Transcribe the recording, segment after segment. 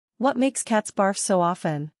What makes cats barf so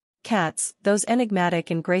often? Cats, those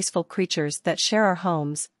enigmatic and graceful creatures that share our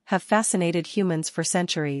homes, have fascinated humans for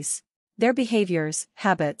centuries. Their behaviors,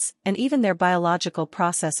 habits, and even their biological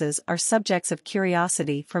processes are subjects of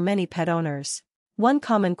curiosity for many pet owners. One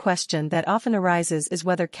common question that often arises is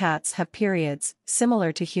whether cats have periods,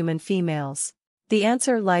 similar to human females. The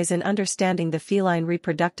answer lies in understanding the feline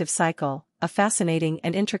reproductive cycle, a fascinating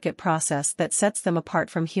and intricate process that sets them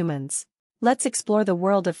apart from humans. Let's explore the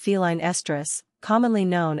world of feline estrus, commonly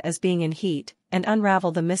known as being in heat, and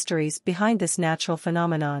unravel the mysteries behind this natural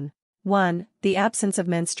phenomenon. 1. The absence of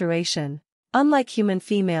menstruation. Unlike human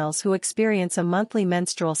females who experience a monthly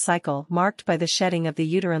menstrual cycle marked by the shedding of the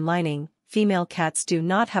uterine lining, female cats do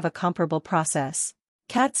not have a comparable process.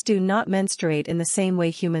 Cats do not menstruate in the same way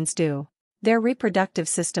humans do. Their reproductive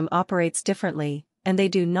system operates differently, and they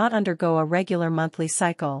do not undergo a regular monthly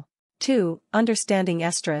cycle. 2. Understanding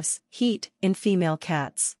estrus, heat, in female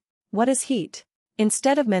cats. What is heat?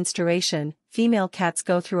 Instead of menstruation, female cats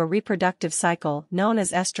go through a reproductive cycle known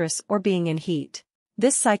as estrus or being in heat.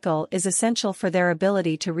 This cycle is essential for their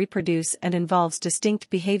ability to reproduce and involves distinct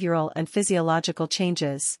behavioral and physiological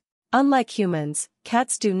changes. Unlike humans,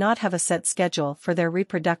 cats do not have a set schedule for their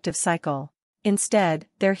reproductive cycle. Instead,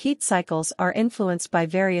 their heat cycles are influenced by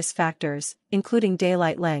various factors, including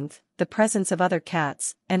daylight length, the presence of other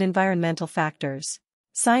cats, and environmental factors.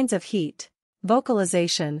 Signs of heat.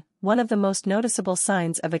 Vocalization. One of the most noticeable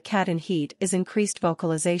signs of a cat in heat is increased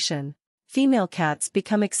vocalization. Female cats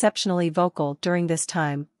become exceptionally vocal during this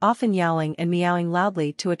time, often yowling and meowing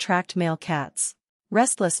loudly to attract male cats.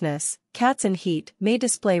 Restlessness. Cats in heat may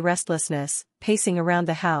display restlessness, pacing around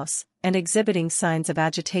the house, and exhibiting signs of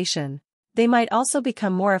agitation. They might also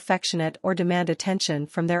become more affectionate or demand attention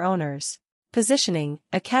from their owners. Positioning.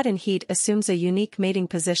 A cat in heat assumes a unique mating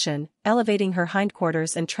position, elevating her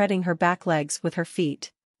hindquarters and treading her back legs with her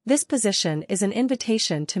feet. This position is an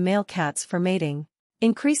invitation to male cats for mating.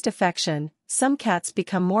 Increased affection. Some cats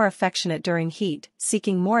become more affectionate during heat,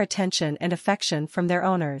 seeking more attention and affection from their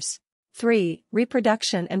owners. 3.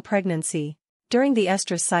 Reproduction and pregnancy. During the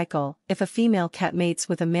estrus cycle, if a female cat mates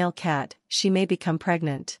with a male cat, she may become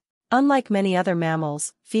pregnant. Unlike many other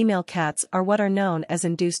mammals, female cats are what are known as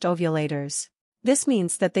induced ovulators. This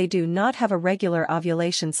means that they do not have a regular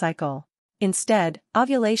ovulation cycle. Instead,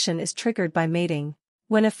 ovulation is triggered by mating.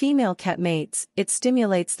 When a female cat mates, it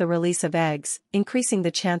stimulates the release of eggs, increasing the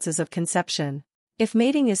chances of conception. If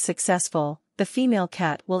mating is successful, the female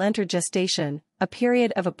cat will enter gestation, a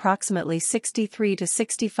period of approximately 63 to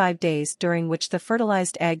 65 days during which the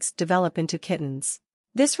fertilized eggs develop into kittens.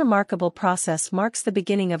 This remarkable process marks the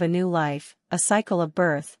beginning of a new life, a cycle of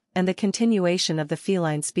birth, and the continuation of the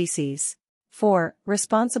feline species. 4.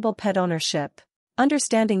 Responsible pet ownership.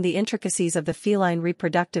 Understanding the intricacies of the feline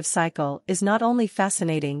reproductive cycle is not only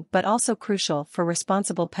fascinating but also crucial for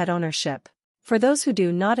responsible pet ownership. For those who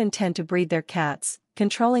do not intend to breed their cats,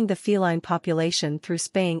 controlling the feline population through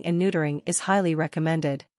spaying and neutering is highly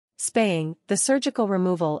recommended. Spaying, the surgical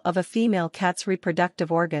removal of a female cat's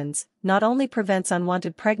reproductive organs, not only prevents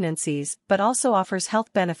unwanted pregnancies but also offers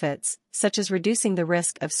health benefits, such as reducing the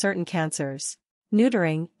risk of certain cancers.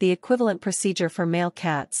 Neutering, the equivalent procedure for male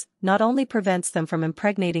cats, not only prevents them from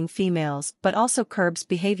impregnating females but also curbs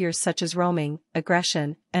behaviors such as roaming,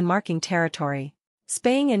 aggression, and marking territory.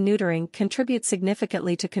 Spaying and neutering contribute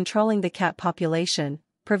significantly to controlling the cat population,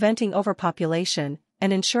 preventing overpopulation,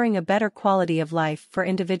 and ensuring a better quality of life for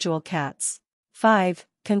individual cats. 5.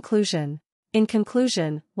 Conclusion. In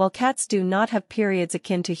conclusion, while cats do not have periods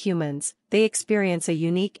akin to humans, they experience a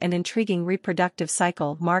unique and intriguing reproductive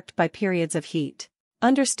cycle marked by periods of heat.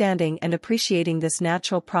 Understanding and appreciating this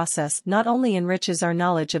natural process not only enriches our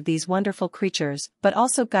knowledge of these wonderful creatures but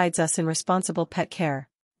also guides us in responsible pet care.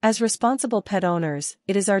 As responsible pet owners,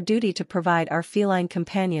 it is our duty to provide our feline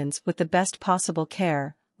companions with the best possible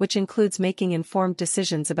care, which includes making informed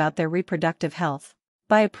decisions about their reproductive health.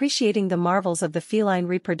 By appreciating the marvels of the feline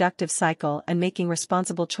reproductive cycle and making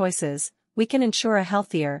responsible choices, we can ensure a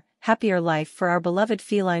healthier, happier life for our beloved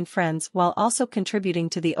feline friends while also contributing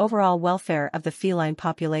to the overall welfare of the feline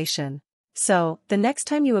population. So, the next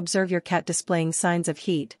time you observe your cat displaying signs of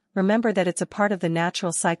heat, remember that it's a part of the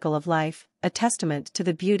natural cycle of life, a testament to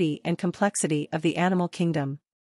the beauty and complexity of the animal kingdom.